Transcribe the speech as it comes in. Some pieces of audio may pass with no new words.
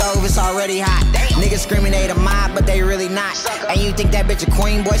already hot. Niggas screaming they the mob, but they really not. And you think that bitch a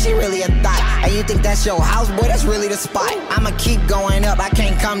queen, boy, she really a thot. And you think that's your house, boy, that's really the spot. I'ma keep going up, I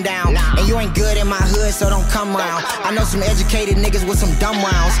can't come down. And you ain't good in my hood, so don't come round. I know some educated niggas with some dumb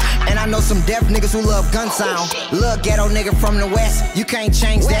rounds. And I know some deaf niggas who love gun sound. Look, ghetto nigga from the west, you can't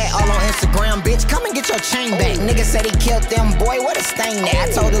change that. All on Instagram, bitch, come and get your chain back. Nigga said he killed them, boy, what a stain there. I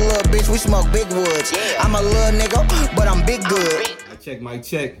told the little bitch we smoke big woods. I'm a little nigga, but I'm big good. Mic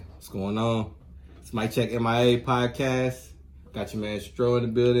check. What's going on? It's Mic Check MIA podcast. Got your man Stro in the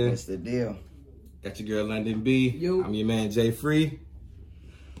building. What's the deal? Got your girl London B. Yo. I'm your man Jay Free.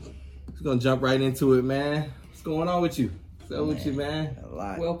 Just gonna jump right into it, man. What's going on with you? What's up with you, man? A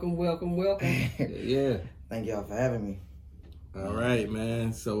lot. Welcome. Yeah. Thank y'all for having me. All right,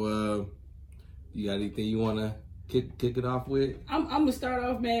 man. So, you got anything you wanna kick it off with? I'm gonna start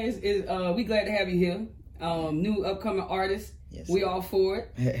off, man. We glad to have you here. New upcoming artist. Yes, we sir. all for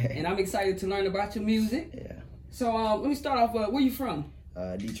it, and I'm excited to learn about your music. Yeah. So let me start off. Where you from?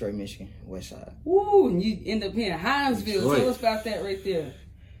 Detroit, Michigan, West Side. Woo, and you end up here in Hinesville. Detroit. Tell us about that right there.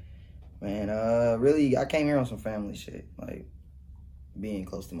 Man, really, I came here on some family shit, like being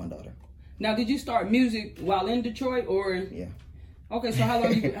close to my daughter. Now, did you start music while in Detroit, or? Yeah. Okay, so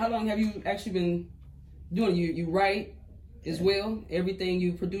how long have you actually been doing? You write as well. Everything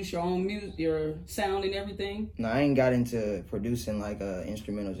you produce your own music, your sound and everything. No, I ain't got into producing like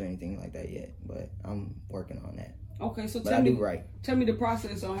instrumentals or anything like that yet, but I'm working on that. Okay, so But I do write. Tell me the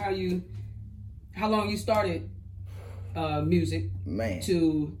process on how long you started music Man.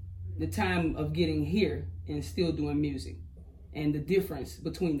 to the time of getting here and still doing music, and the difference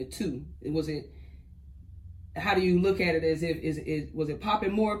between the two. How do you look at it? Was it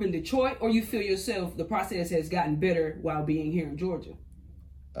popping more up in Detroit, or you feel yourself the process has gotten better while being here in Georgia?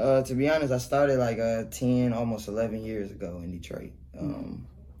 To be honest, I started like 10, almost 11 years ago in Detroit.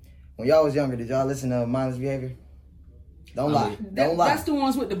 When y'all was younger, did y'all listen to Mindless Behavior? Don't lie. Don't lie. That's the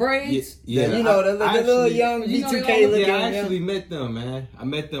ones with the braids. Yeah. You know, the little young B2K looking. Yeah, I actually met them, man. I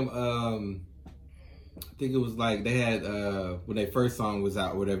met them, I think it was like they had, when their first song was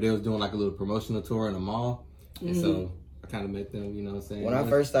out, whatever, they was doing like a little promotional tour in the mall. And so I kind of met them, you know what I'm saying? When I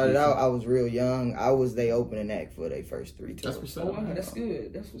first started out, I was real young. I was their opening act for their first 3 tours. That's what's Oh, up. wow, that's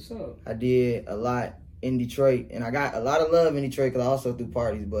good. That's what's up. I did a lot in Detroit, and I got a lot of love in Detroit because I also threw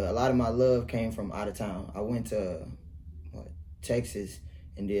parties, but a lot of my love came from out of town. I went to Texas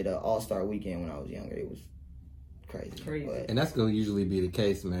and did an all-star weekend when I was younger. It was crazy. But, And that's going to usually be the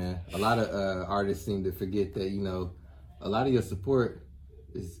case, man. A lot of artists seem to forget that, you know, a lot of your support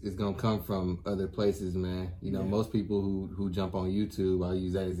is going to come from other places, man. You know, most people who jump on YouTube, I'll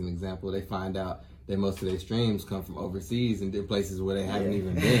use that as an example, they find out that most of their streams come from overseas and places where they haven't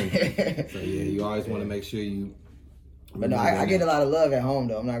even been. So, yeah, you always want to make sure you... But no, I get a lot of love at home,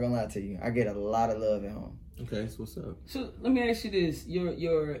 though. I'm not going to lie to you. I get a lot of love at home. Okay, so what's up? So let me ask you this: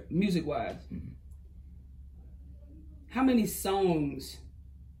 your music-wise, how many songs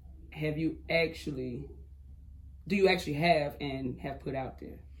do you actually have and have put out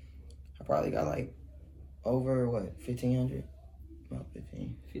there? I probably got like over 1,500, about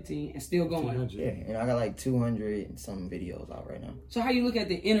 15. 15, and still going. Yeah, and I got like 200 and some videos out right now. So how you look at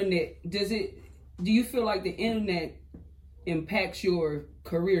the internet? Do you feel like the internet impacts your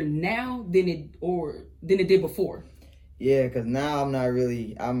career now than it did before? Yeah, because now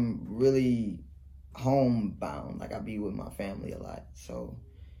I'm really homebound. Like, I be with my family a lot. So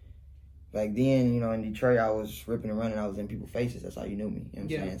back then, you know, in Detroit, I was ripping and running. I was in people's faces. That's how you knew me. You know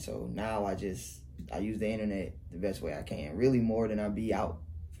what I'm saying? So now I use the internet the best way I can. Really more than I be out,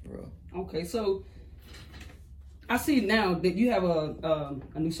 for real. Okay, so I see now that you have a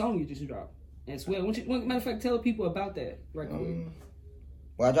new song you just dropped as well. Matter of fact, tell people about that right quick.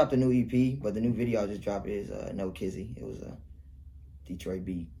 Well, I dropped a new EP, but the new video I just dropped is No Kizzy. It was a Detroit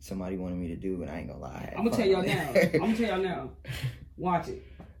beat somebody wanted me to do, and I ain't gonna lie. I'm gonna tell y'all now. Watch it.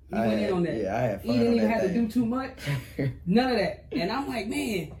 He went in on that. Yeah, I had fun. He didn't even have to do too much. None of that. And I'm like,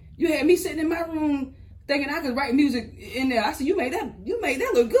 man, you had me sitting in my room thinking I could write music in there. I said, you made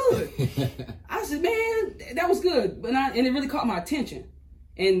that look good. I said, man, that was good. And it really caught my attention.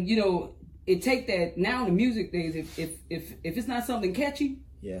 And you know, it take that now in the music days. If it's not something catchy,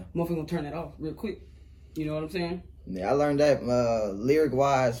 motherfucker gonna turn that off real quick. You know what I'm saying? Yeah, I learned that lyric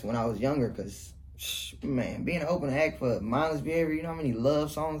wise when I was younger, cause man, being an open act for Mindless Behavior, you know how many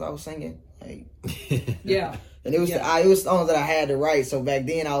love songs I was singing? Like, yeah. And it was songs that I had to write. So back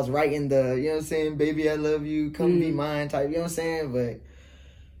then I was writing the, you know what I'm saying, baby I love you, come be mine type, you know what I'm saying? But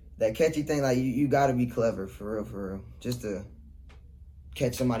that catchy thing, like you gotta be clever for real, just to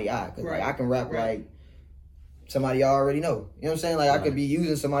catch somebody's eye. Cause like, I can rap like somebody y'all already know. You know what I'm saying? Like, I Right. could be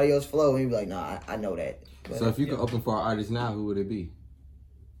using somebody else's flow, and you'd be like, nah, I know that. But, So if you could open for an artist now, who would it be?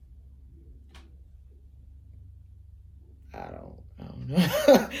 I don't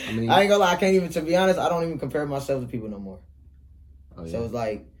know. I mean, I ain't gonna lie, to be honest, I don't even compare myself to people no more. oh, yeah. So it's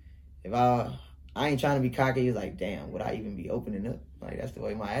like, if I ain't trying to be cocky, it's like, damn, would I even be opening up? Like, that's the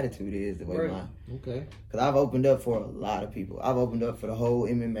way my attitude is, the way Right. Okay. because I've opened up for a lot of people. I've opened up for the whole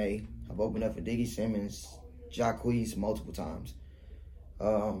MMA. I've opened up for Diggy Simmons, Jacquees multiple times.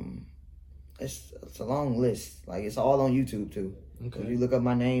 It's a long list. Like, it's all on YouTube too. So if you look up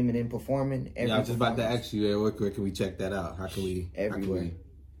my name and then performing, Yeah, I was just about to ask you, where can we check that out? How can we? Everywhere.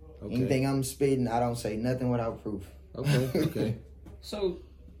 Okay. Anything I'm spitting, I don't say nothing without proof. Okay. So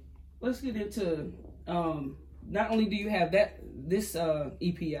let's get into not only do you have this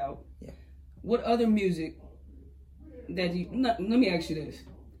EP out, Yeah. what other music that you let me ask you this.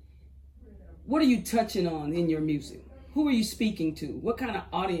 What are you touching on in your music? Who are you speaking to? What kind of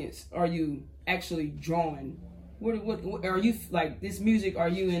audience are you actually drawing? What are you like this music? Are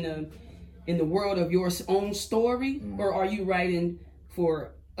you in the world of your own story, or are you writing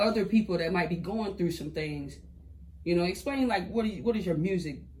for other people that might be going through some things? You know, explain like what is your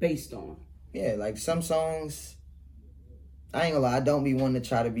music based on? Yeah, like some songs, I ain't gonna lie, I don't be wanting to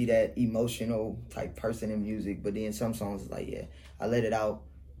try to be that emotional type person in music, but then some songs is like, yeah, I let it out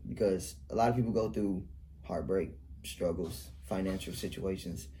because a lot of people go through heartbreak, struggles, financial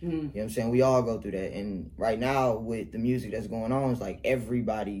situations. You know what I'm saying? We all go through that. And right now with the music that's going on, it's like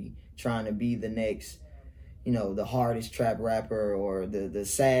everybody trying to be the next, you know, the hardest trap rapper or the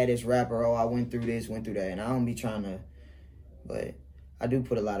saddest rapper. Oh, I went through this, went through that. And I don't be trying to, but I do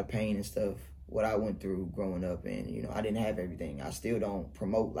put a lot of pain and stuff, what I went through growing up. And, you know, I didn't have everything. I still don't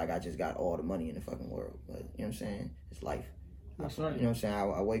promote like I just got all the money in the fucking world. But, you know what I'm saying? It's life. That's right. You know what I'm saying?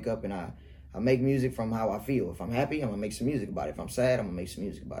 I wake up and I make music from how I feel. If I'm happy, I'm gonna make some music about it. If I'm sad, I'm gonna make some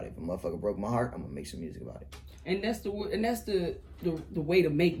music about it. If a motherfucker broke my heart, I'm gonna make some music about it. And that's the way to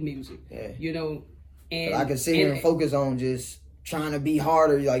make music. Yeah. You know, and I can sit here and focus on just trying to be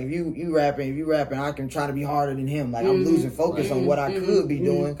harder. Like if you rapping, I can try to be harder than him. Like I'm losing focus on what I could be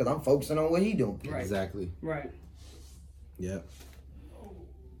doing because I'm focusing on what he doing. Right. Exactly. Right. Yep.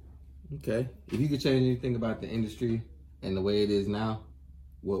 Okay. If you could change anything about the industry and the way it is now,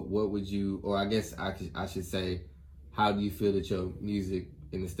 what would you, or I guess I should say, how do you feel that your music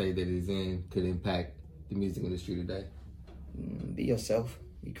in the state that it is in could impact the music industry today? Be yourself.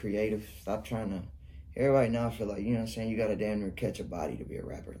 Be creative. Stop trying to. Everybody now feel like, you know what I'm saying, you gotta damn near catch a body to be a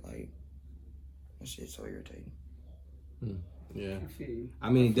rapper. Like, that shit's so irritating. Yeah. I feel you.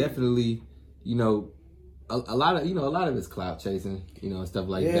 I mean, definitely, you know, a lot of it's clout chasing, you know, and stuff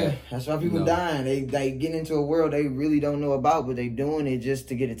like that. Yeah, that's why people dying. They get into a world they really don't know about, but they doing it just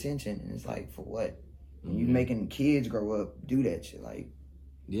to get attention. And it's like, for what? And you making kids grow up do that shit. Like,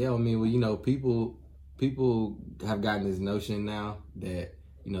 yeah, I mean, well, you know, people have gotten this notion now that,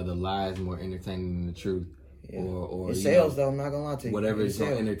 you know, the lie is more entertaining than the truth. yeah. Or it you sells know, though, I'm not gonna lie to you. whatever is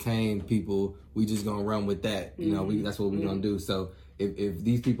gonna sells. entertain people, we just gonna run with that. You know, that's what we're gonna do. So if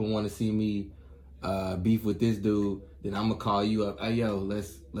these people want to see me beef with this dude, then I'm gonna call you up. Hey, yo,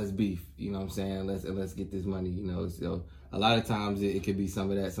 let's beef. You know what I'm saying? Let's get this money. You know, so a lot of times it could be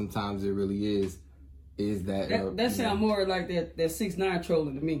some of that. Sometimes it really is that. That sound more like that 6ix9ine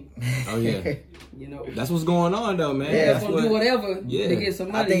trolling to me. Oh yeah. You know, That's what's going on though, man. Yeah. that's gonna do whatever to get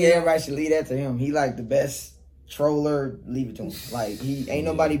some money. I think everybody should leave that to him. He like the best troller. Leave it to him. Like he ain't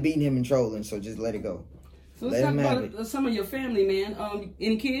nobody beating him in trolling, so just let it go. So let's talk about some of your family, man.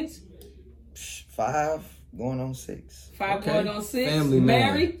 Any kids? 5 going on 6. 5 going on 6. Family man.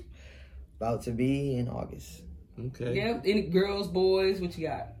 Married? About to be in August. Okay. Yeah. Any girls, boys? What you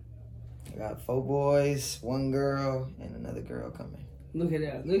got? I got 4 boys, 1 girl, and another girl coming. Look at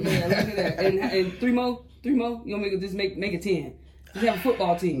that. Look at that. And 3 more? 3 more? You want to make it 10? Just have a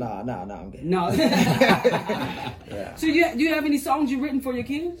football team. Nah, I'm good. No. Yeah. So do you have any songs you've written for your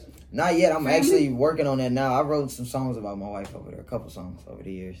kids? Not yet. I'm Family? actually working on that now. I wrote some songs about my wife over there, a couple songs over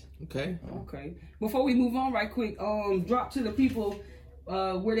the years. Okay. Okay. Before we move on right quick, drop to the people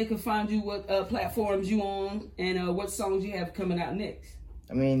where they can find you, what platforms you on, and what songs you have coming out next.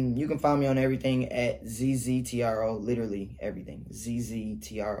 I mean, you can find me on everything at Zzitro, literally everything.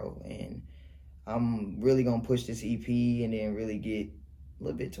 Zzitro. And I'm really going to push this EP and then really get a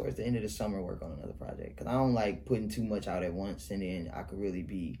little bit towards the end of the summer work on another project. Because I don't like putting too much out at once and then I could really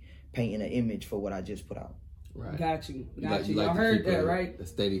be painting an image for what I just put out. Right. Got you. You like I to heard keep that, right? a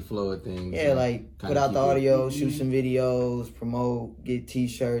steady flow of things. Yeah, like put out the keep it- audio, shoot some videos, promote, get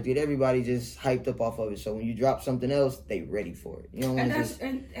t-shirts, get everybody just hyped up off of it. So when you drop something else, they ready for it. You know what And I'm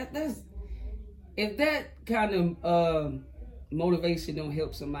that's if that kind of motivation don't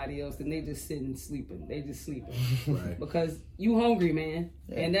help somebody else, then they just sitting sleeping. They just sleeping. Right. Because you hungry, man.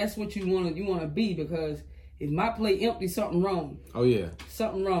 Yeah. And that's what you wanna be, because if my plate empty, something wrong. Oh yeah.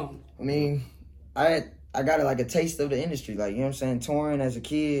 Something wrong. I mean, I got like a taste of the industry, like, you know what I'm saying, touring as a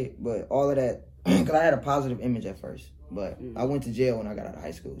kid, but all of that, because I had a positive image at first, but I went to jail when I got out of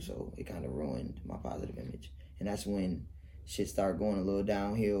high school, so it kind of ruined my positive image. And that's when shit started going a little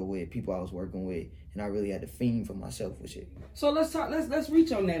downhill with people I was working with, and I really had to fiend for myself with shit. So let's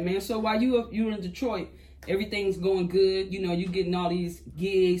reach on that, man. So while you're in Detroit, everything's going good. You know, you getting all these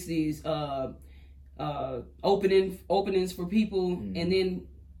gigs, these openings for people, and then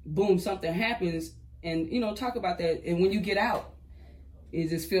boom, something happens, and you know, talk about that. And when you get out, it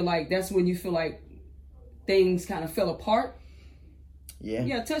just feel like that's when you feel like things kind of fell apart.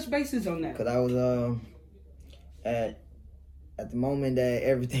 Yeah, touch bases on that. Cause I was at the moment that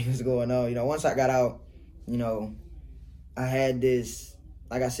everything was going on, you know, once I got out, you know, I had this,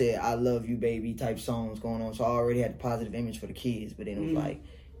 like I said, I love you baby type songs going on, so I already had the positive image for the kids, but then it was like,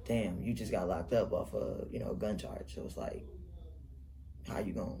 damn, you just got locked up off a, you know, a gun charge. So it's like, how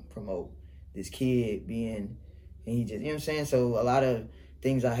you gonna promote this kid being, and he just, you know what I'm saying? So a lot of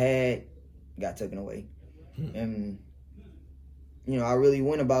things I had got taken away. And, you know, I really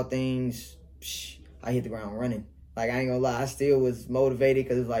went about things, I hit the ground running. Like, I ain't gonna lie, I still was motivated,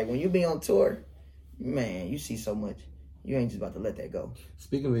 because it's like, when you be on tour, man, you see so much. You ain't just about to let that go.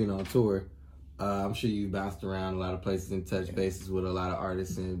 Speaking of being on tour, I'm sure you bounced around a lot of places and touched bases with a lot of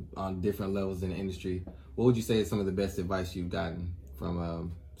artists and on different levels in the industry. What would you say is some of the best advice you've gotten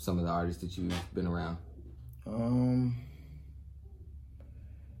from some of the artists that you've been around?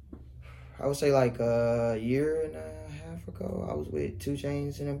 I would say like a year and a half ago, I was with 2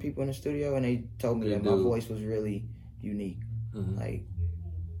 Chainz and them people in the studio, and they told me that my voice was really unique. Like,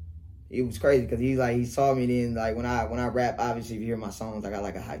 it was crazy, because he saw me then, like, when I rap, obviously if you hear my songs, I got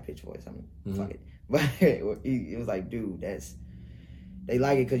like a high pitched voice. I mean, fuck it. But it was like, dude, they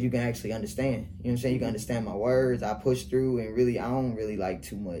like it because you can actually understand. You know what I'm saying? You can understand my words. I push through, and really, I don't really like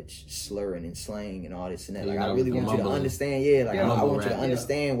too much slurring and slang and all this and that. Like, I really want you to understand. Yeah, like, I want you to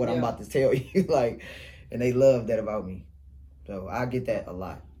understand what I'm about to tell you. Like, and they love that about me. So I get that a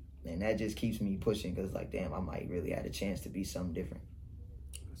lot. And that just keeps me pushing, because, like, damn, I might really have a chance to be something different.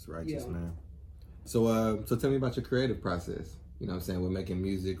 That's righteous, man. So tell me about your creative process. You know what I'm saying? With making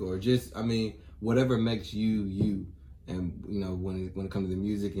music, or just, I mean, whatever makes you, you. And, you know, when it comes to the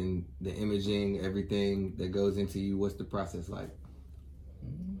music and the imaging, everything that goes into you, what's the process like?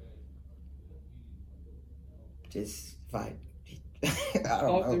 Just fight. I don't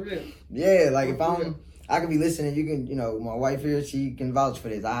Off know. the rip. Yeah, like if I could be listening, you can, you know, my wife here, she can vouch for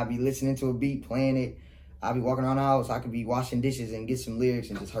this. I'll be listening to a beat, playing it. I'll be walking around the house. I could be washing dishes and get some lyrics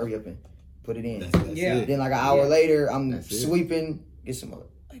and just hurry up and put it in. That's it. Then like an hour later, I'm sweeping, get some other.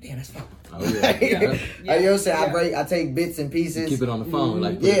 Like, damn, that's fine. Oh, yeah. You know what I'm saying? I take bits and pieces. You keep it on the phone.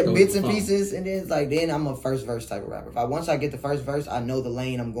 Like, bits and pieces. And then it's like, then I'm a first verse type of rapper. Once I get the first verse, I know the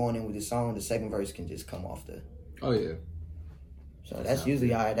lane I'm going in with the song. The second verse can just come off the. Oh, yeah. So that's usually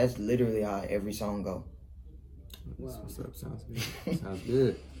that's literally how every song go. Wow. What's up? Sounds good. Sounds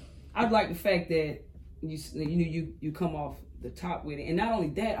good. I like the fact that you come off the top with it. And not only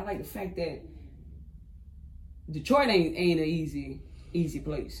that, I like the fact that Detroit ain't an easy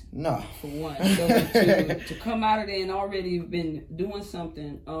place. No. For one. So to come out of there and already been doing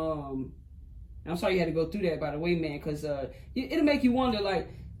something, I'm sorry you had to go through that, by the way, man, because it'll make you wonder, like,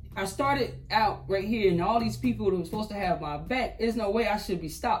 I started out right here, and all these people that were supposed to have my back, there's no way I should be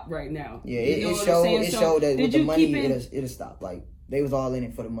stopped right now. Yeah, it showed that with the money, it'll stop. Like, they was all in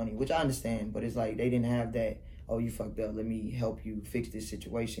it for the money, which I understand, but it's like they didn't have that, oh, you fucked up, let me help you fix this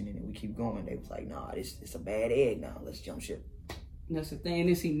situation, and then we keep going. They was like, nah, it's a bad egg now, let's jump ship. That's the thing.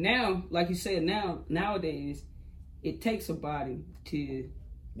 And see, now, like you said, nowadays, it takes a body to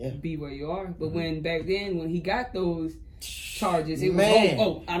be where you are. But when back then, when he got those charges, it was, I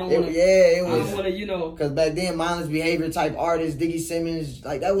don't want to. Yeah, it was. I don't want to, you know. Because back then, mindless behavior type artists, Diggy Simmons,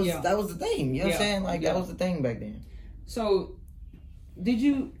 like that was the thing. You know what I'm saying? Like that was the thing back then. So, did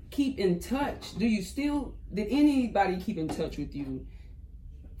you keep in touch? Did anybody keep in touch with you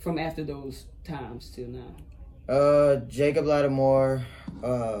from after those times till now? Jacob Lattimore,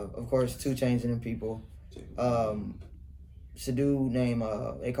 of course, 2 Chainz and them people. It's a dude named,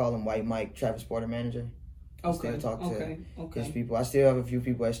 they call him White Mike, Travis Porter manager. I still talk to his people. I still have a few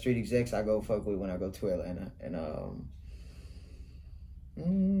people at Street Execs I go fuck with when I go to Atlanta. And,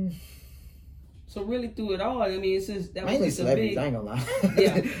 so really through it all, I mean, it's just, that mainly was just celebrities, I ain't gonna lie.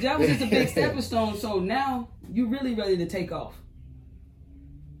 That was just a big stepping stone. So now you're really ready to take off.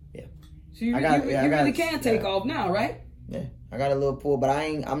 Yeah. So you really can take off now, right? Yeah, I got a little pull, but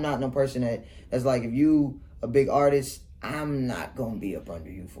I'm not no person that's like, if you a big artist, I'm not gonna be up under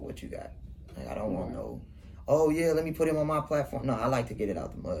you for what you got. Like, I don't want no, oh yeah, let me put him on my platform. No, I like to get it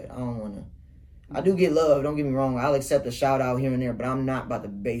out the mud. I don't want to. I do get love, don't get me wrong. I'll accept a shout out here and there, but I'm not about to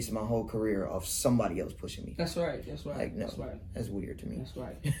base my whole career off somebody else pushing me. That's right. Like, no, that's right. That's weird to me. That's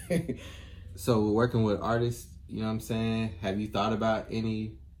right. So working with artists, you know what I'm saying? Have you thought about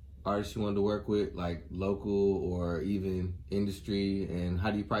any artists you wanted to work with, like local or even industry, and how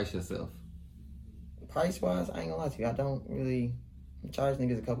do you price yourself? Price wise, I ain't gonna lie to you. I don't really charge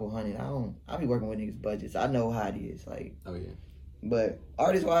niggas a couple $100. I be working with niggas budgets. I know how it is. Like, Oh yeah. but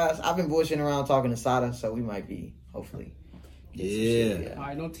artist wise, I've been bullshitting around talking to Sada, so we might be hopefully. Get some shit, All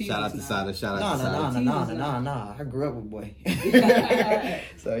right, no teasers. Shout out to now. Sada. Shout out to Sada. Nah. I grew up with boy.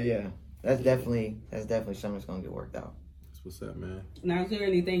 So yeah, that's definitely something that's gonna get worked out. That's what's up, man. Now, is there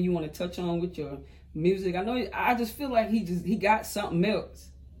anything you want to touch on with your music? I know. I just feel like he got something else.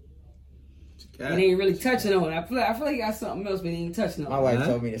 And he ain't really touching on it. I feel like he got something else, but he ain't touching on it. My wife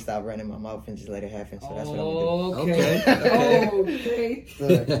told me to stop running my mouth and just let it happen, so that's what I'm gonna Okay. do.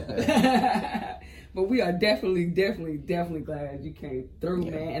 But we are definitely glad you came through,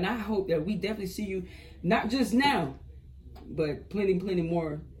 man. And I hope that we definitely see you, not just now, but plenty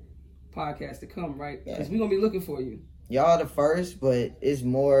more podcasts to come, right? Because we're going to be looking for you. Y'all the first, but it's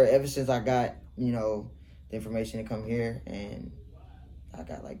more ever since I got, the information to come here, and I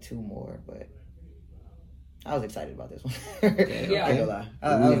got like 2 more, but I was excited about this one. Okay. Yeah. I ain't gonna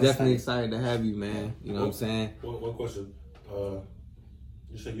lie. We're definitely excited to have you, man. You know what I'm saying? One question.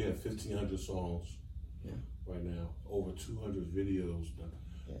 You said you have 1,500 songs right now, over 200 videos.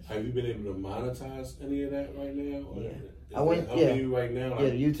 Yes. Have you been able to monetize any of that right now? Or I went, how many right now? Yeah,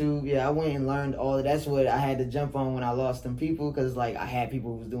 YouTube. Yeah, I went and learned all of that's what I had to jump on when I lost them people, because like I had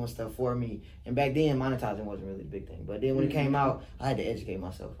people who was doing stuff for me, and back then monetizing wasn't really the big thing. But then when it came out, I had to educate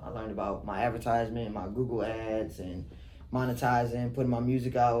myself. I learned about my advertisement, my Google ads, and monetizing, putting my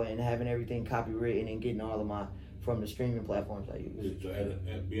music out, and having everything copywritten, and getting all of my from the streaming platforms I use.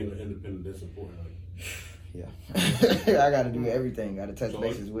 Being an independent, that's important. Yeah, I got to do everything. Got to touch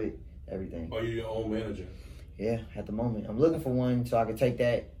bases with everything. Are you your own manager? Yeah, at the moment. I'm looking for one so I can take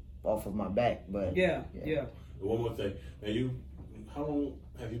that off of my back. But Yeah. One more thing. Now, how long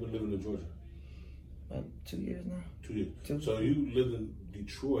have you been living in Georgia? Like 2 years now. 2 years. 2. So you lived in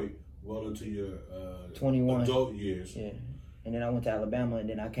Detroit well into your 21 adult years. Yeah, and then I went to Alabama, and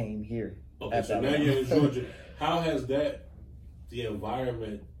then I came here. Okay, so now you're in Georgia. How has the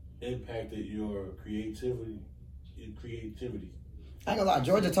environment impacted your creativity? I ain't gonna lie,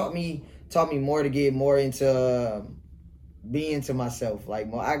 Georgia taught me more to get more into being to myself.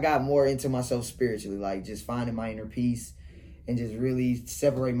 Like, I got more into myself spiritually, like just finding my inner peace and just really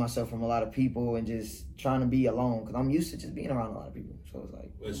separate myself from a lot of people and just trying to be alone, because I'm used to just being around a lot of people. So it's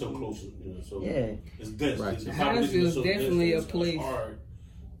like, it's so close, so yeah, it's dense. Right. Huntsville is definitely a place. It's hard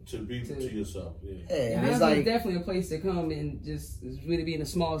to be to yourself. Yeah, and it's Huntsville like is definitely a place to come and just really be in a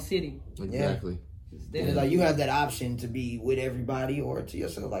small city. Exactly. it's like you have that option to be with everybody or to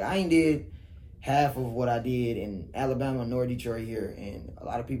yourself. Like, I ain't did half of what I did in Alabama nor Detroit here, and a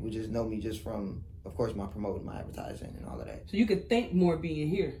lot of people just know me just from, of course, my promoting, my advertising, and all of that. So you could think more being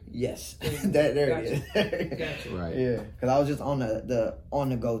here. Yes, there it is. Gotcha. Right. Yeah, because I was just on the on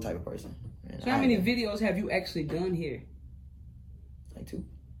the go type of person. And So how many videos have you actually done here? Like 2,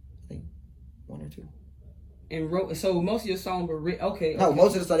 I think 1 or 2. And wrote. So most of your songs were written. Okay. No,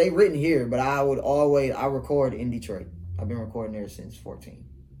 most of the stuff they written here, but I record in Detroit. I've been recording there since 14.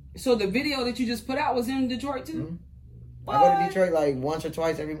 So the video that you just put out was in Detroit too? Mm-hmm. I go to Detroit like once or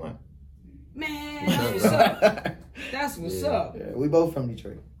twice every month. Man, that's what's up. That's what's up. Yeah, we both from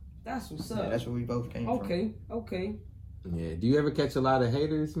Detroit. That's what's up. Yeah, that's where we both came from. Okay. Yeah. Do you ever catch a lot of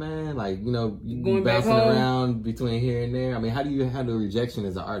haters, man? Like, you Going back bouncing home? around between here and there. I mean, how do you handle rejection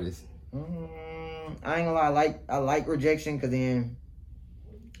as an artist? I ain't gonna lie, I like rejection, because then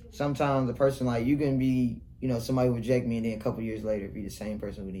sometimes a person, like, you can be, somebody would reject me and then a couple years later be the same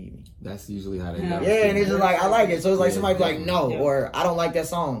person who need me. That's usually how they Yeah. go. Yeah, and it's just like, I like it. So it's like Yeah, somebody be like, no, yeah. or I don't like that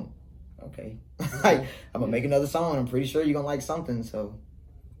song. Okay. Like, I'm gonna make another song. I'm pretty sure you're gonna like something, so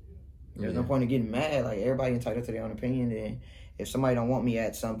there's no point in getting mad. Like, everybody entitled to their own opinion, and if somebody don't want me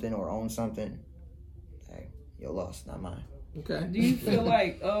at something or own something, hey, your loss, not mine. Okay. Do you feel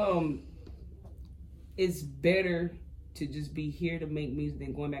like it's better to just be here to make music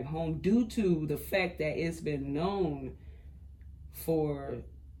than going back home, due to the fact that it's been known for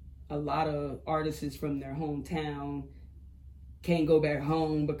a lot of artists from their hometown can't go back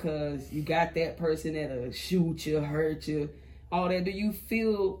home because you got that person that'll shoot you, hurt you, all that. Do you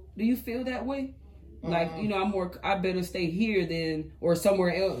feel that way? Like, you know, I better stay here than, or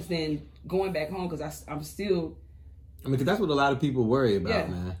somewhere else than going back home because I'm still. I mean, because that's what a lot of people worry about,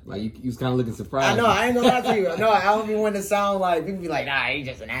 man. Like, you was kind of looking surprised. I know, I ain't gonna lie to you. No, I don't be wanting to sound like, people be like, nah, he's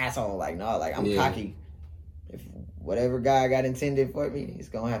just an asshole. Like, no, like, I'm cocky. If whatever God got intended for me, it's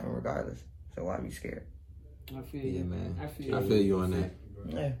gonna happen regardless. So why be scared? I feel you. Yeah, man. I feel you on that.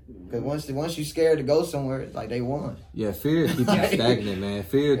 Yeah, because once you scared to go somewhere, it's like they won. Yeah, fear keep you stagnant, man.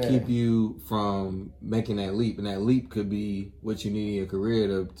 Fear keep you from making that leap, and that leap could be what you need in your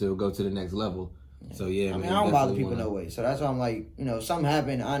career to go to the next level. So yeah, I mean, man, I don't bother people no way. So that's why I'm like, you know, something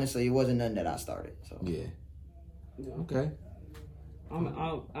happened. Honestly, it wasn't nothing that I started. So yeah. Okay.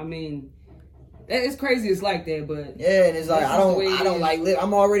 I mean, it's crazy. It's like that, but yeah, and it's like I don't like live.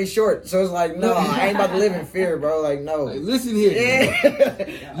 I'm already short, so it's like no, I ain't about to live in fear, bro. Like no. Like, listen here, yeah.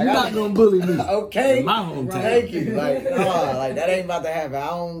 you're not gonna bully me. Okay, in my hometown. Thank you. Like no, like that ain't about to happen. I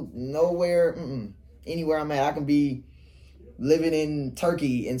don't nowhere, anywhere I'm at. I can be living in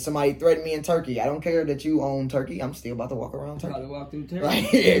Turkey and somebody threatened me in Turkey. I don't care that you own Turkey. I'm still about to walk around Turkey. About to walk through Turkey.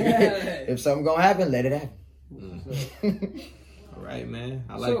 Like, if something gonna happen, let it happen. All right, man.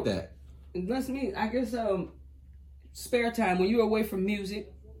 I like that. Let's meet. I guess spare time when you're away from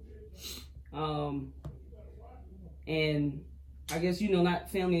music, and I guess you know not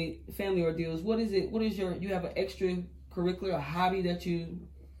family ordeals. What is it? What is you have an extracurricular hobby that you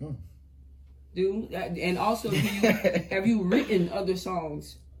do? And also, have you written other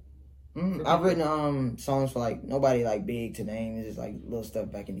songs? I've written songs for like nobody like big to name. It's just like little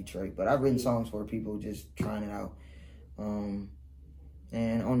stuff back in Detroit. But I've written songs for people just trying it out.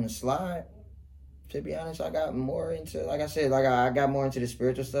 And on the slide, to be honest, I got more into, like I said, like I got more into the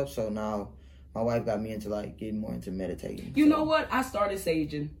spiritual stuff. So now my wife got me into like getting more into meditating. You know what? I started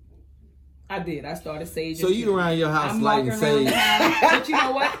saging. I did. I started saging. So you around your house lighting sage. But you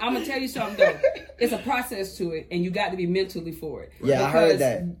know what? I'm gonna tell you something though. It's a process to it, and you got to be mentally for it. Yeah, I heard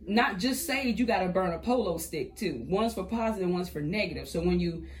that. Not just sage, you got to burn a polo stick too. One's for positive, one's for negative. So when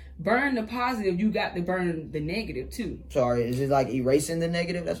you burn the positive, you got to burn the negative too. Sorry, is it like erasing the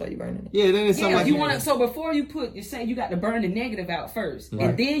negative? That's why you burning it. Yeah, then it's something like you want to. So before you put your sage, you got to burn the negative out first,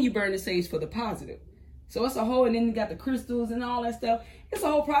 and then you burn the sage for the positive. So it's a whole, and then you got the crystals and all that stuff. It's a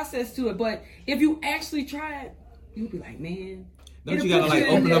whole process to it. But if you actually try it, you'll be like, man. Don't you gotta like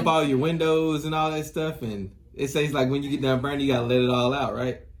open up all your windows and all that stuff? And it says like when you get done burning, you gotta let it all out,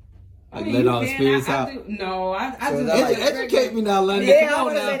 right? Like let all the spirits out. I So just educate me now, London. Yeah, Come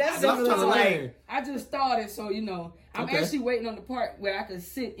on now. say that's I'm trying to learn. I just started, so you know, I'm Okay. actually waiting on the part where I can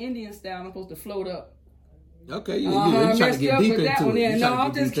sit Indian style. I'm supposed to float up. Okay, you're trying to get deep into it. No,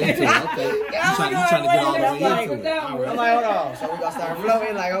 I'm just kidding. Okay. You trying to get all the way into it. I'm like, hold on. So we gonna start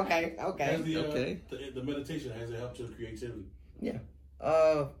floating. Like, okay. Okay. The meditation, has it helped your creativity? Yeah.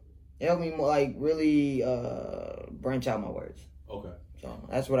 It helped me more, like really branch out my words. Okay. So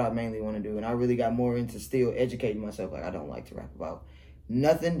that's what I mainly want to do, and I really got more into still educating myself. Like I don't like to rap about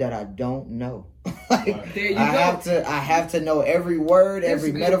nothing that I don't know. Like, There you I go. have to know every word, That's every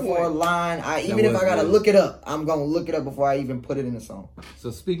a good metaphor, point. line. Even if I gotta look it up, I'm gonna look it up before I even put it in the song. So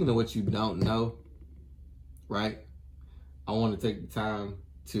speaking of what you don't know, right? I want to take the time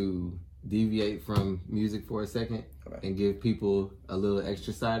to deviate from music for a second and give people a little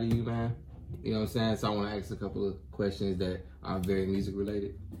extra side of you, man. You know what I'm saying? So I want to ask a couple of questions that are very music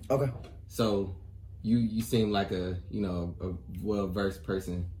related. Okay. So you seem like a well-versed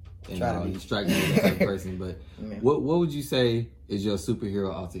person, and you strike me as a type of person. But what would you say is your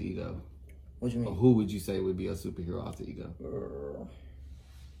superhero alter ego? What you mean? Or who would you say would be a superhero alter ego?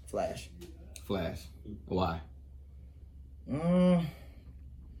 Flash. Why? You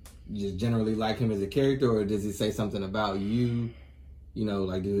just generally like him as a character, or does it say something about you? You know,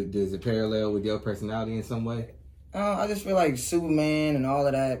 like does it parallel with your personality in some way? I just feel like Superman and all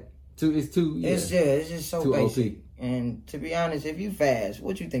of that. It's just so too basic. OP. And to be honest, if you fast,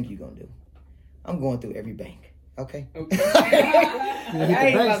 what you think you gonna do? I'm going through every bank. Okay. I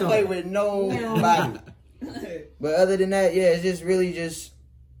ain't about to play with nobody. But other than that, yeah, it's just really just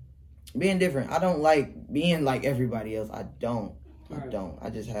being different. I don't like being like everybody else. I don't. I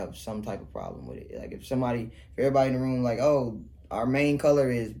just have some type of problem with it. Like if everybody in the room like, oh, our main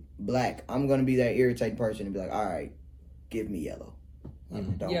color is black, I'm gonna be that irritating person and be like, all right, give me yellow. Like,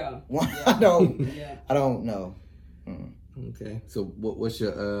 I don't know. Okay. So what's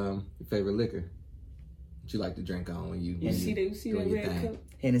your favorite liquor? What you like to drink on when you see that red cup?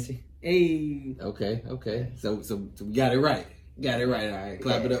 Hennessy. Hey. Okay. So we got it right. All right.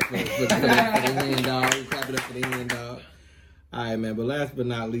 Clap it up for the hand, dog. Clap it up for the hand, dog. All right, man. But last but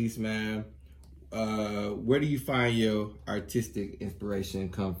not least, man, where do you find your artistic inspiration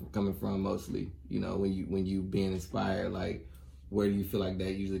coming from mostly? You know, when you being inspired, like where do you feel like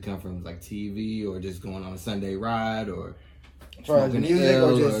that usually come from? Like TV or just going on a Sunday ride or For music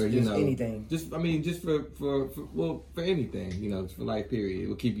or just anything? Just for anything, you know, for life period. It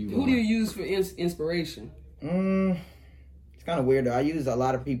will keep you going. Who do you use for inspiration? It's kind of weird though. I use a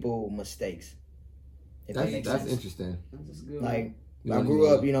lot of people mistakes. That's interesting. That's good. Like I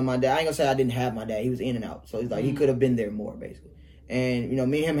grew up, you know, my dad. I ain't gonna say I didn't have my dad. He was in and out, so he's like he could have been there more, basically. And you know,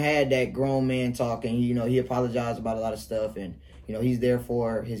 me and him had that grown man talk, and you know, he apologized about a lot of stuff, and you know, he's there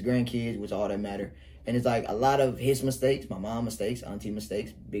for his grandkids, which all that matter. And it's like a lot of his mistakes, my mom mistakes, auntie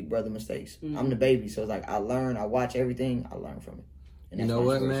mistakes, big brother mistakes. I'm the baby, so it's like I watch everything, I learn from it. And you know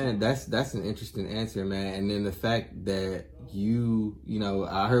what, man? That's an interesting answer, man. And then the fact that you know,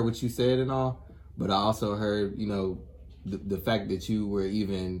 I heard what you said and all, but I also heard, you know, the fact that you were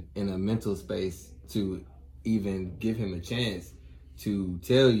even in a mental space to even give him a chance to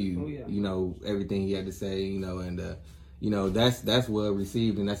tell you, you know, everything he had to say, you know, and you know, that's well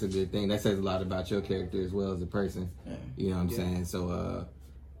received, and that's a good thing. That says a lot about your character as well as a person. Yeah. You know what I'm saying? So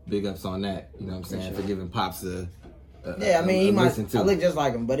big ups on that. You know what I'm saying? For giving Pops I mean, he might. I look just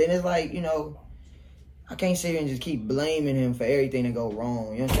like him, but then it's like, you know, I can't sit here and just keep blaming him for everything that go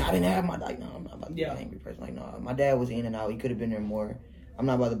wrong. You know what I'm saying? I didn't have my dad. No, I'm not about to be an angry person. Like, no, my dad was in and out. He could have been there more. I'm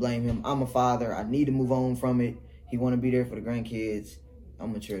not about to blame him. I'm a father. I need to move on from it. He want to be there for the grandkids.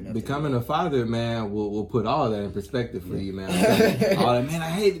 I'm mature enough. Becoming a father, man, will put all that in perspective for you, man. All that, man, I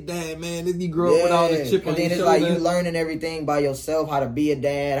hated dad, man. Then you grow up with all the chip on your shoulder. It's like you learning everything by yourself, how to be a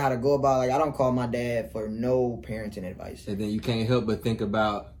dad, how to go about. Like I don't call my dad for no parenting advice. And then you can't help but think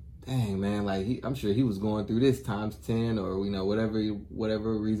about, dang, man, like I'm sure he was going through this times 10, or you know whatever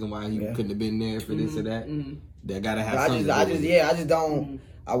reason why he couldn't have been there for this or that. That gotta have something. I just don't.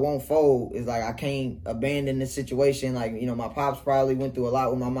 I won't fold. It's like I can't abandon the situation. Like, you know, my pops probably went through a lot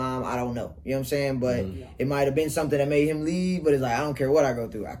with my mom. I don't know. You know what I'm saying? But it might have been something that made him leave. But it's like, I don't care what I go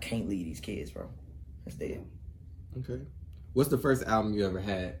through. I can't leave these kids, bro. That's dead. Okay. What's the first album you ever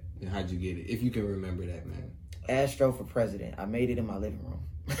had, and how'd you get it? If you can remember that, man. Astro for President. I made it in my living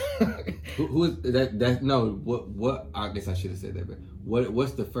room. Who is that? No, what? I guess I should have said that. But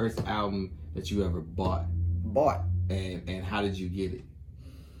what's the first album that you ever bought? And how did you get it?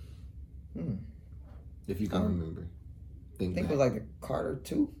 If you can remember. I think it was like the Carter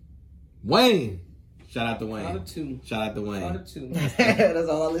 2. Wayne! Shout out to Wayne. Carter 2. Shout out to Wayne. Carter 2. That's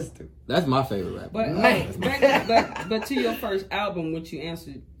all I listen to. That's my favorite rapper. But to your first album, which you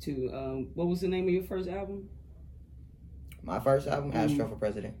answered to, what was the name of your first album? My first album, Astro for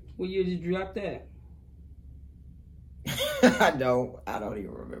President. What year did you drop that? I don't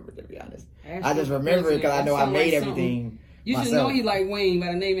even remember, to be honest. I just remember it because I know I made everything. You should know he like Wayne by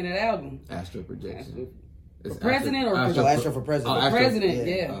the name of that album. Astro Projection. For President or Astro for President? For President,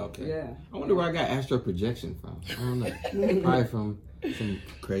 yeah. Oh, okay. Yeah. I wonder where I got Astro Projection from. I don't know. Probably from some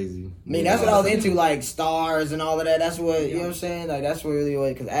crazy. I mean, that's what I was into, like stars and all of that. That's what, you know what I'm saying? Like, that's what really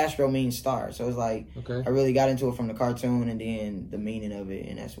was, because Astro means star. So it's like, I really got into it from the cartoon and then the meaning of it,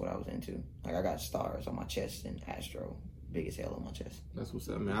 and that's what I was into. Like, I got stars on my chest and Astro, big as hell on my chest. That's what's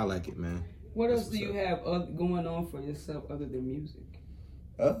up, man. I like it, man. What else do you have going on for yourself other than music?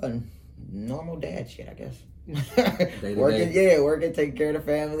 Normal dad shit, I guess. Working, working, taking care of the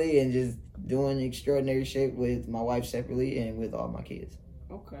family, and just doing extraordinary shit with my wife separately and with all my kids.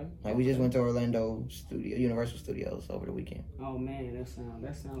 Okay. Like we just went to Orlando Universal Studios over the weekend. Oh man, that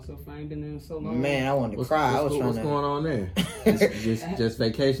sounds so fun. Been there so long. Man, I wanted to cry. What's going on there? just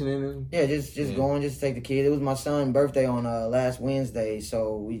vacationing? Yeah, just going, just to take the kids. It was my son's birthday on last Wednesday,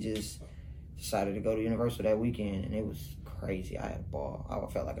 so we just decided to go to Universal that weekend, and it was crazy. I had a ball.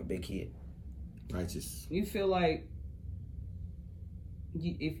 I felt like a big kid. Righteous. You feel like,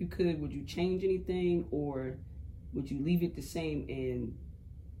 if you could, would you change anything, or would you leave it the same and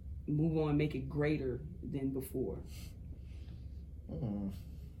move on, make it greater than before?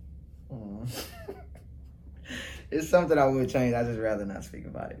 It's something I would change. I just rather not speak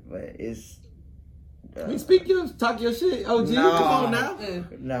about it. But it's. Talk your shit, OG. No, come on now.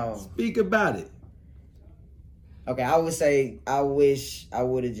 No. Speak about it. Okay, I would say I wish I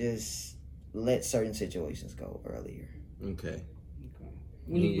would have just let certain situations go earlier. Okay.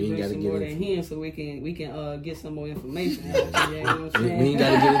 We need to drink some more than him so we can get some more information. You know what I'm saying? We ain't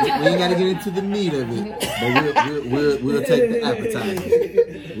gotta get into the meat of it, but we'll take the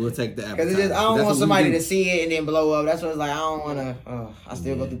appetizer. We'll take the appetizer. Because I don't want somebody to see it and then blow up. That's what it's like. I don't want to. I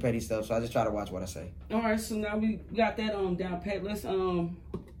still go through petty stuff, so I just try to watch what I say. All right, so now we got that down pat. Let's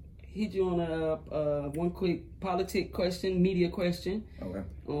hit you on one quick politic question, media question. Okay.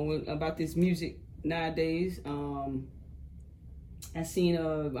 About this music nowadays. I seen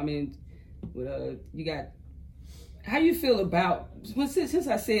you got. How you feel about since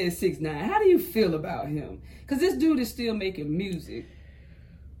I said 6ix9ine? How do you feel about him? Because this dude is still making music.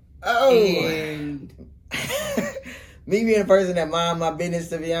 Oh. And me being a person that mind my business,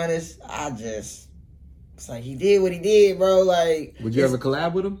 to be honest, it's like he did what he did, bro. Like, would you ever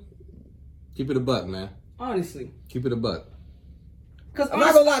collab with him? Keep it a buck, man. Honestly, keep it a buck. Cause I'm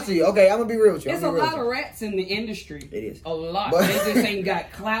not gonna lie to you. Okay, I'm gonna be real with you. It's a lot of rats in the industry. It is a lot. But, they just ain't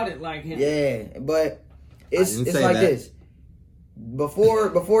got clouded like him. Yeah, but it's like that. this.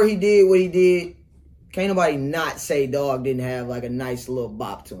 Before he did what he did, can't nobody not say dog didn't have like a nice little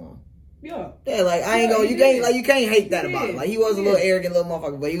bop to him. Yeah. Yeah, like I ain't gonna you can't hate that about him. Like he was a little arrogant little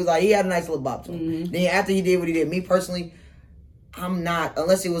motherfucker, but he had a nice little bop to him. Mm-hmm. Then after he did what he did, me personally, I'm not,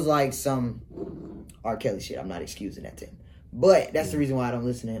 unless it was like some R. Kelly shit, I'm not excusing that to him. But that's the reason why I don't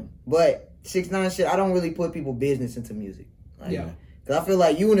listen to him. But 6ix9ine shit, I don't really put people business into music. Like, yeah. Cause I feel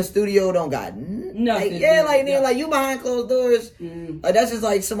like you in the studio don't got nothing. Like you behind closed doors. Like that's just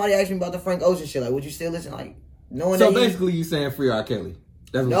like somebody asked me about the Frank Ocean shit. Like, would you still listen? Like, knowing so that basically, you saying free R. Kelly?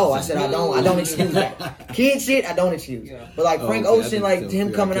 That's what no, I said I don't excuse that. Kid shit, I don't excuse. Yeah. But like Frank Ocean, like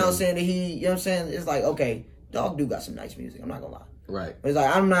him coming out saying that he, you know what I'm saying? It's like, okay, dog do got some nice music. I'm not gonna lie. Right. But it's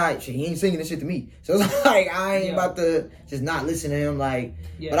like, I'm not, he ain't singing this shit to me. So it's like, I ain't about to just not listen to him. Like,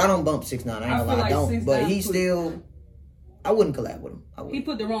 but I don't bump 6ix9ine. I ain't gonna lie, I don't. But he still, I wouldn't collab with him. He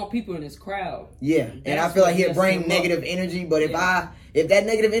put the wrong people in his crowd. Yeah. And I feel like he'd bring negative energy. But if that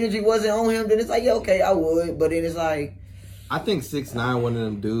negative energy wasn't on him, then it's like, yeah, okay, I would. But then it's like, I think 6ix9ine, one of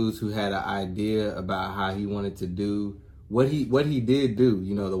them dudes who had an idea about how he wanted to do what he did do.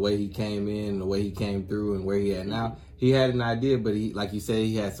 You know, the way he came in, the way he came through, and where he at now. He had an idea, but he, like you said,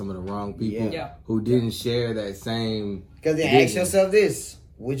 he had some of the wrong people who didn't share that same. Because then ask yourself this: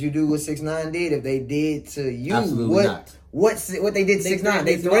 would you do what 6ix9ine did if they did to you? Absolutely not. What they did to 6ix9ine?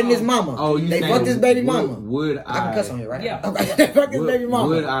 They threatened his mama. Oh, they fucked his baby mama. Would I can cuss on here, right? Yeah. Okay. They fucked his baby mama.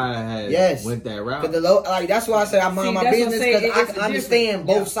 Would I have went that route? Like that's why I say I mind my business, because I can understand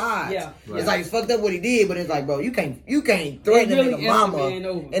both sides. Yeah. Right. It's like it's fucked up what he did, but it's like, bro, you can't threaten a nigga mama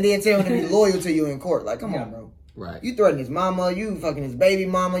and then tell him to be loyal to you in court. Like, come on, bro. Right. You threatening his mama, you fucking his baby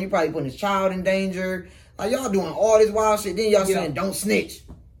mama, you probably putting his child in danger. Like, y'all doing all this wild shit, then y'all saying don't snitch.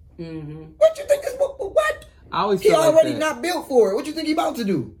 Mm-hmm. What you think this, what? I always he feel already like not built for it. What you think he about to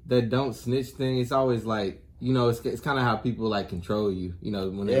do? That don't snitch thing, it's always like, you know, it's kind of how people like control you. You know,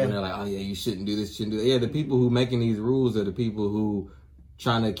 when they're like, oh yeah, you shouldn't do this, shouldn't do that. Yeah, the people who making these rules are the people who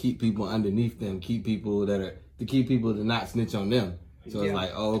trying to keep people underneath them, keep people to not snitch on them. So it's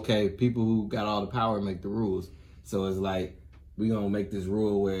like, oh, okay, people who got all the power make the rules. So it's like, we gonna make this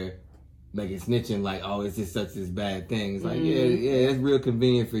rule where making snitching like, oh, it's just such this bad thing. It's like, yeah, it's real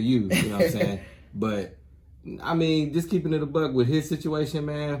convenient for you. You know what I'm saying? But I mean, just keeping it a buck with his situation,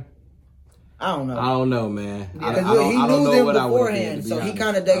 man. I don't know, man. Because he knew them beforehand, so he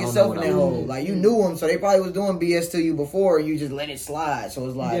kind of dug himself in that hole. Like, you knew him, so they probably was doing BS to you before, and you just let it slide. So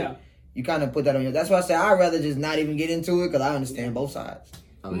it's like, you kind of put that on you. That's why I say I'd rather just not even get into it, because I understand both sides.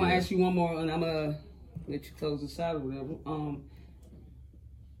 I'm going to ask you one more, and I'm going to let you close this out or whatever.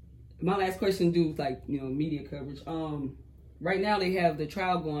 My last question do with, like, you know, media coverage. Right now they have the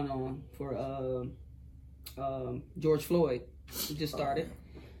trial going on for George Floyd. It just started.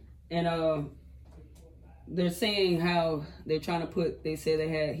 And they're saying how they're trying to they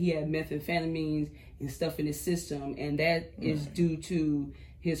say he had methamphetamines and stuff in his system, and that is due to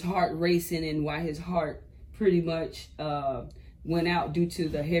his heart racing, and why his heart pretty much went out due to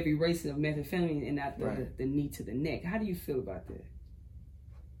the heavy racing of methamphetamine and not the knee to the neck. How do you feel about that?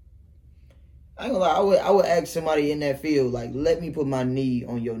 I ain't gonna lie, I would ask somebody in that field, like, let me put my knee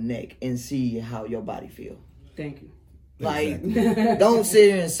on your neck and see how your body feel. Thank you. Like, don't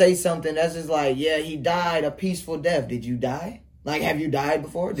sit here and say something that's just like, yeah, he died a peaceful death. Did you die? Like, have you died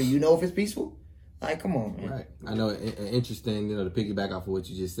before? Do you know if it's peaceful? Like, come on, man. Right. I know, interesting, you know, to piggyback off of what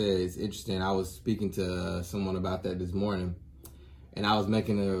you just said, it's interesting. I was speaking to someone about that this morning, and I was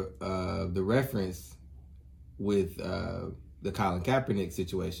making the reference with the Colin Kaepernick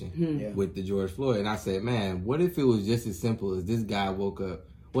situation with the George Floyd. And I said, man, what if it was just as simple as this guy woke up?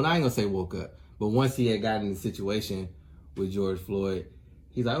 Well, I ain't gonna say woke up, but once he had gotten in the situation with George Floyd,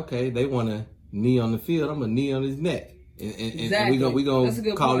 he's like, okay, they want a knee on the field, I'm gonna knee on his neck. And we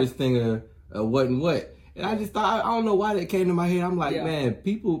gonna call this thing a what and what. And I just thought, I don't know why that came to my head. I'm like, man,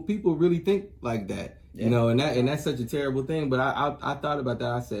 people really think like that. You know, and that's such a terrible thing. But I thought about that.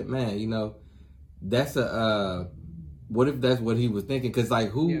 I said, man, you know, that's what if that's what he was thinking? Because like,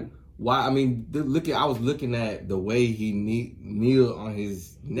 who why? I mean, I was looking at the way he kneeled on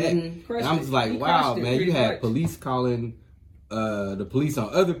his neck, and I'm just like, wow, man, you had police calling the police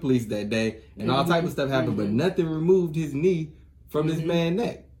on other police that day, and all type of stuff happened, but nothing removed his knee from this man's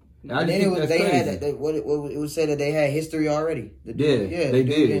neck. And I then think it was said that they had history already. They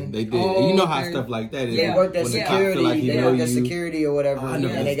did. Oh, and you know how stuff like that is. They worked at security. Like they worked at security or whatever, and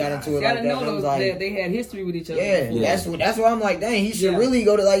they got into it like that. Know like, they had history with each other. Yeah. That's why I'm like, dang, he should really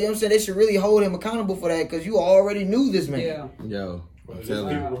go to, like, you know what I'm saying, they should really hold him accountable for that, because you already knew this man. Yeah. Yo,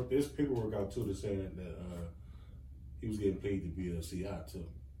 there's paperwork out too that saying that he was getting paid to be a CI too.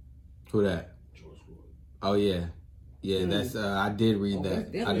 Who that? George Floyd. Oh yeah. Yeah, that's I did read that.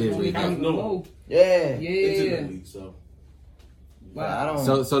 I did read that. Yeah. So. Wow.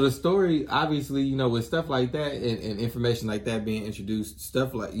 So the story, obviously, you know, with stuff like that and information like that being introduced,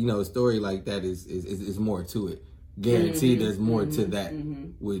 stuff like, you know, a story like that is more to it. Guaranteed, there's more to that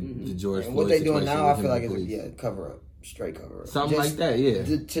with the George Floyd. What they doing situation now, I feel like it's cover up, straight cover up, something just like that. Yeah,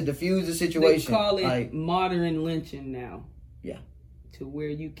 to diffuse the situation. They call it modern lynching now. Yeah. To where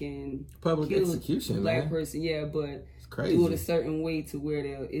you can public kill execution, a black man. person, but it's crazy. Do it a certain way to where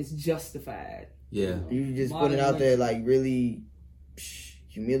it's justified. Yeah, you just put it out there like really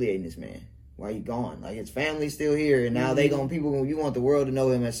humiliating this man. Why he gone? Like, his family's still here, and now you want the world to know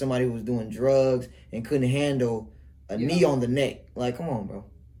him as somebody who was doing drugs and couldn't handle a knee on the neck. Like, come on, bro.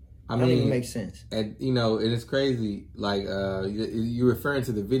 I mean, it doesn't even make sense. And you know, and it's crazy. Like, you referring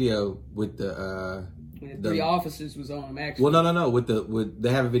to the video with the. Three officers was on him, actually. Well, no. They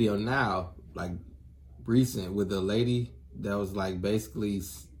have a video now, like recent, with a lady that was like basically,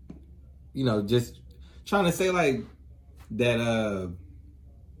 you know, just trying to say like that.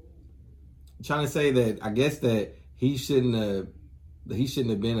 Trying to say that I guess that he shouldn't have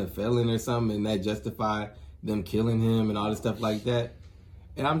been a felon or something, and that justified them killing him and all this stuff like that.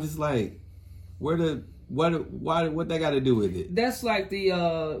 And I'm just like, what that got to do with it? That's like the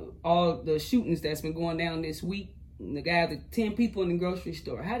all the shootings that's been going down this week. The guy, the 10 people in the grocery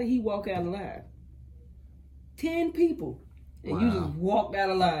store. How did he walk out alive? 10 people, and you just walked out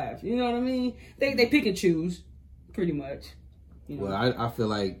alive. You know what I mean? They pick and choose, pretty much. You know? Well, I feel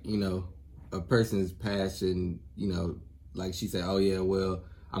like, you know, a person's passion, you know, like she said, oh yeah, well,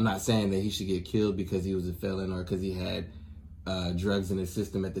 I'm not saying that he should get killed because he was a felon or because he had drugs in his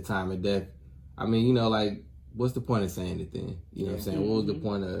system at the time of death. I mean, you know, like, what's the point of saying it then? You know what I'm saying? What was the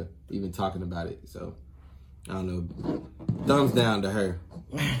point of even talking about it? So, I don't know. Thumbs down to her.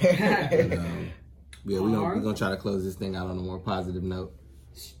 We're going to try to close this thing out on a more positive note.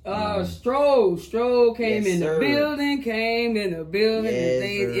 Stroll came in the building.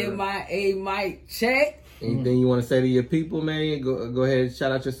 Yes, MIA mic check. Anything you want to say to your people, man? Go ahead and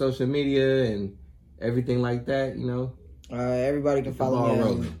shout out your social media and everything like that, you know? Everybody can follow me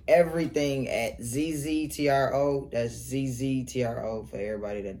on everything at Zzitro. That's Zzitro for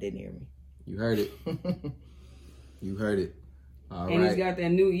everybody that didn't hear me. You heard it. You heard it. All and right. He's got that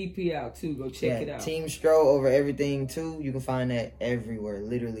new EP out too. Go check it out. Team Stro over everything too. You can find that everywhere,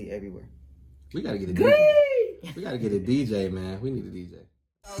 literally everywhere. We gotta get a DJ. We gotta get a DJ, man. We need a DJ.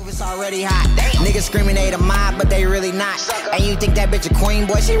 It's already hot. Niggas screaming they the mob, but they really not. And you think that bitch a queen,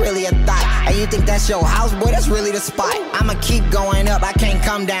 boy, she really a thot. And you think that's your house, boy, that's really the spot. I'ma keep going up, I can't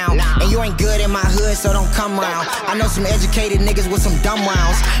come down. And you ain't good in my hood, so don't come round. I know some educated niggas with some dumb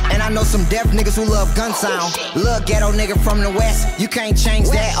rounds. And I know some deaf niggas who love gun sound. Look, ghetto nigga from the west, you can't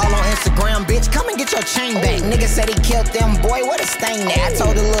change that. All on Instagram, bitch, come and get your chain back. Nigga said he killed them, boy, what a stain there. I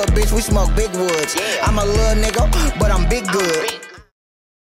told the little bitch we smoke big woods. I'm a little nigga, but I'm big good.